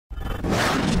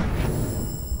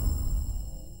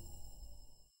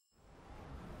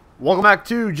Welcome back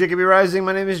to Jacoby Rising.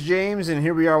 My name is James, and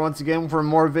here we are once again for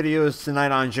more videos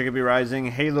tonight on Jacoby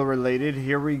Rising, Halo related.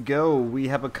 Here we go. We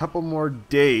have a couple more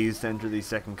days to enter the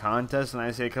second contest, and I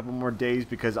say a couple more days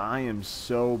because I am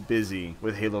so busy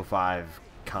with Halo 5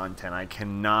 content. I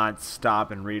cannot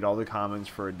stop and read all the comments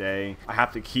for a day. I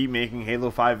have to keep making Halo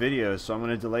 5 videos, so I'm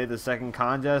going to delay the second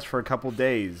contest for a couple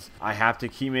days. I have to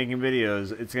keep making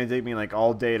videos. It's going to take me like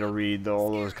all day to read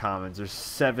all those comments. There's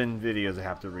 7 videos I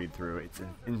have to read through. It's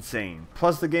insane.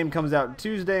 Plus the game comes out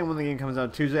Tuesday, and when the game comes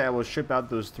out Tuesday, I will ship out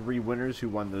those 3 winners who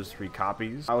won those 3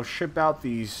 copies. I will ship out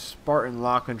the Spartan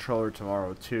lock controller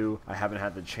tomorrow too. I haven't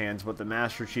had the chance, but the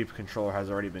Master Chief controller has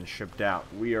already been shipped out.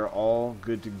 We are all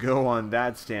good to go on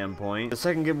that standpoint. The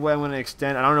second giveaway I'm going to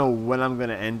extend, I don't know when I'm going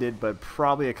to end it, but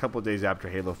probably a couple days after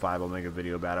Halo 5 I'll make a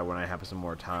video about it when I have some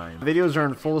more time. Videos are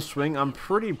in full swing. I'm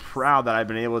pretty proud that I've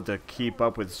been able to keep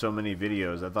up with so many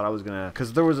videos. I thought I was going to,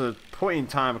 because there was a point in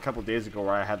time a couple days ago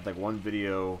where I had like one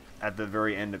video at the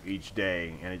very end of each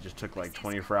day, and it just took like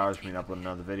 24 hours for me to upload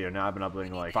another video. Now I've been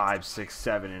uploading like 5, 6,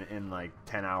 7 in like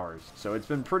 10 hours. So it's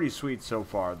been pretty sweet so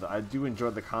far. I do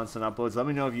enjoy the constant uploads. Let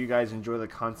me know if you guys enjoy the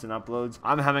constant uploads.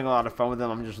 I'm having a lot of fun with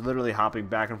them. I'm just literally hopping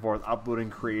back and forth,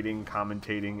 uploading, creating,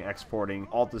 commentating, exporting,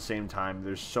 all at the same time.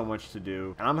 There's so much to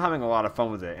do, and I'm having a lot of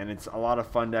fun with it, and it's a lot of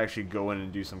fun to actually go in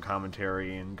and do some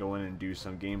commentary and go in and do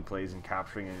some gameplays and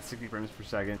capturing it at 60 frames per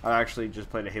second. I actually just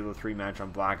played a Halo 3 match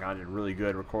on Blackout. Did really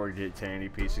good. Recorded it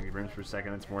 1080p, 60 frames per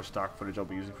second. It's more stock footage I'll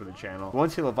be using for the channel.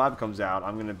 Once Halo 5 comes out,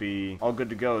 I'm going to be all good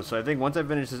to go. So I think once I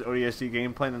finish this ODST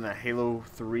gameplay and then that Halo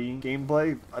 3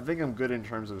 gameplay, I think I'm good in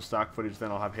terms of stock footage.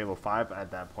 Then I'll have Halo 5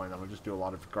 at that point. I'll just do a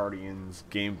lot of Guardians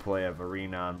gameplay of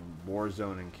Arena,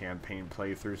 Warzone, and campaign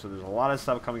playthrough. So there's a lot of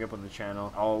stuff coming up on the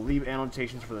channel. I'll leave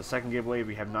annotations for the second giveaway if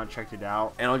you have not checked it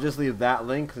out. And I'll just leave that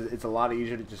link because it's a lot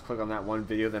easier to just click on that one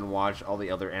video than watch all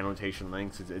the other annotation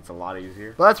links. It's a lot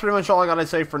easier. But that's pretty much all I got to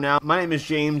say for now. My name is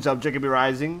James of Jacoby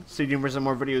Rising. Stay tuned for some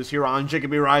more videos here on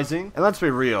Jacoby Rising. And let's be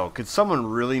real, could someone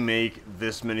really make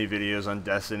this many videos on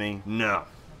Destiny? No,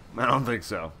 I don't think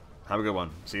so. Have a good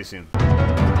one. See you soon.